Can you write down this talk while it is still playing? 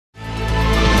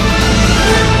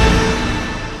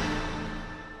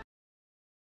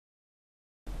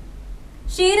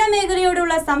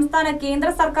ക്ഷീരമേഖലയോടുള്ള സംസ്ഥാന കേന്ദ്ര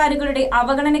സർക്കാരുകളുടെ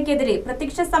അവഗണനയ്ക്കെതിരെ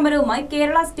പ്രത്യക്ഷ സമരവുമായി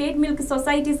Kerala state milk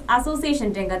societies association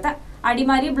രംഗത്ത്.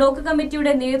 അടിമാലി ബ്ലോക്ക്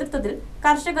കമ്മിറ്റിയുടെ നേതൃത്വത്തിൽ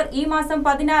കർഷകർ ഈ മാസം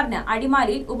 16-ന്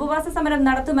അടിമാലിയിൽ ഉപവാസ സമരം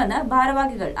നടത്തുമെന്ന്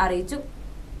ഭാരവാഹികൾ അറിയിച്ചു.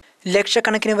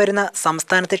 ലക്ഷക്കണക്കിന് വരുന്ന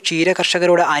സംസ്ഥാനത്തെ ക്ഷീര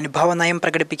കർഷകരോട് അനുഭവ നയം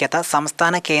പ്രകടിപ്പിക്കാത്ത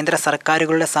സംസ്ഥാന കേന്ദ്ര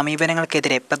സർക്കാരുകളുടെ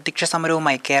സമീപനങ്ങൾക്കെതിരെ പ്രത്യക്ഷ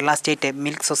സമരവുമായി Kerala state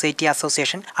milk society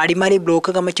association Adimali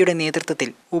block കമ്മിറ്റിയുടെ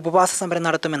നേതൃത്വത്തിൽ ഉപവാസ സമരം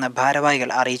നടത്തുമെന്ന്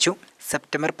ഭാരവാഹികൾ അറിയിച്ചു.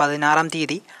 സെപ്റ്റംബർ 16-ാം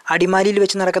തീയതി അടിമാലിയിൽ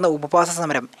വെച്ച് നടക്കുന്ന ഉപവാസ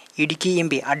സമരം Idukki M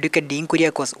P advocate Dean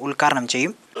Kuriakose ഉദ്ഘാടനം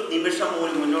ചെയ്യും. നിമിഷം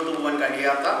പോലും മുന്നോട്ട് പോകാൻ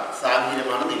കഴിയാത്ത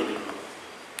സാഹചര്യമാണ് നിലവിൽ.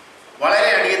 വളരെ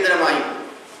അടിയന്തരമായി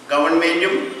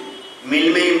ഗവൺമെന്റും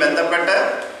മിൽമയും ബന്ധപ്പെട്ട്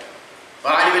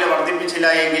പാലുവില വർദ്ധിപ്പിച്ചില്ല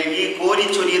എങ്കിൽ ഈ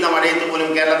കോരിച്ചൊരിയുന്ന മഴയത്ത് പോലും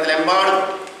കേരളത്തിലെമ്പാടും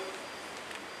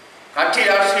കക്ഷി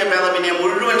രാഷ്ട്രീയ ഭേദമന്യേ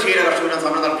മുഴുവൻ ക്ഷീര കർഷകരും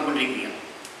സമരം നടത്തിക്കൊണ്ടിരിക്കുകയാണ്.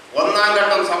 ഒന്നാം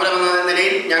ഘട്ടം സമരം എന്ന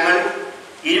നിലയിൽ ഞങ്ങൾ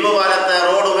ഇരുമ്പുപാലത്ത്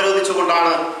റോഡ്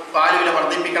ഉപരോധിച്ചുകൊണ്ടാണ് പാലുവില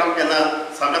വർദ്ധിപ്പിക്കണം എന്ന്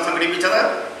സമരം സംഘടിപ്പിച്ചത്.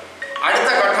 അടുത്ത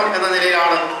ഘട്ടം എന്ന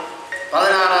നിലയിലാണ്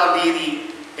 16-ാം തീയതി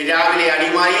രാവിലെ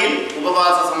അടിമാലിയിൽ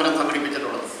ഉപവാസ സമരം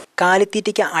സംഘടിപ്പിച്ചിട്ടുള്ളത്.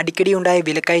 കാലിത്തീറ്റയ്ക്ക് അടിക്കടിയുണ്ടായ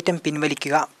വിലക്കയറ്റം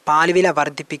പിൻവലിക്കുക, പാലുവില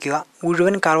വർദ്ധിപ്പിക്കുക,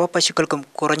 മുഴുവൻ കറവ പശുക്കൾക്കും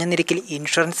കുറഞ്ഞ നിരക്കിൽ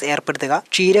ഇൻഷുറൻസ് ഏർപ്പെടുത്തുക,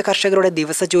 ക്ഷീര കർഷകരുടെ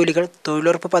ദിവസ ജോലികൾ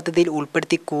തൊഴിലുറപ്പ് പദ്ധതിയിൽ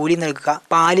ഉൾപ്പെടുത്തി കൂലി നൽകുക,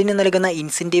 പാലിന് നൽകുന്ന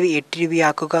ഇൻസെന്റീവ് 8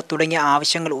 രൂപയാക്കുക തുടങ്ങിയ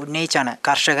ആവശ്യങ്ങൾ ഉന്നയിച്ചാണ്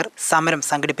കർഷകർ സമരം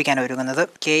സംഘടിപ്പിക്കാൻ ഒരുങ്ങുന്നത്.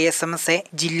 KSMSA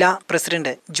ജില്ലാ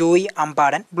president Joy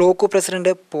Ambadan, block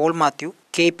president Paul Mathew,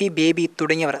 KP baby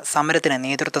തുടങ്ങിയവർ സമരത്തിന്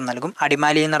നേതൃത്വം നൽകും.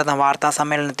 അടിമാലിയിൽ നടന്ന വാർത്താ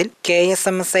സമ്മേളനത്തിൽ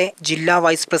KSMSA ജില്ലാ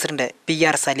vice president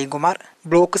PR Salim Kumar,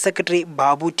 block secretary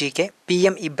Babu TK,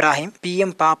 PM Ibrahim,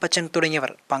 PM Pappachan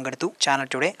തുടങ്ങിയവർ പങ്കെടുത്തു. Channel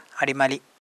today Adimali.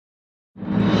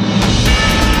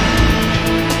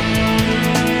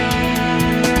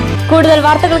 കൂടുതൽ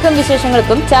വാർത്തകൾക്കും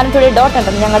വിശേഷങ്ങൾക്കും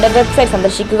channeltoday.in ഞങ്ങളുടെ വെബ്സൈറ്റ്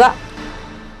സന്ദർശിക്കുക.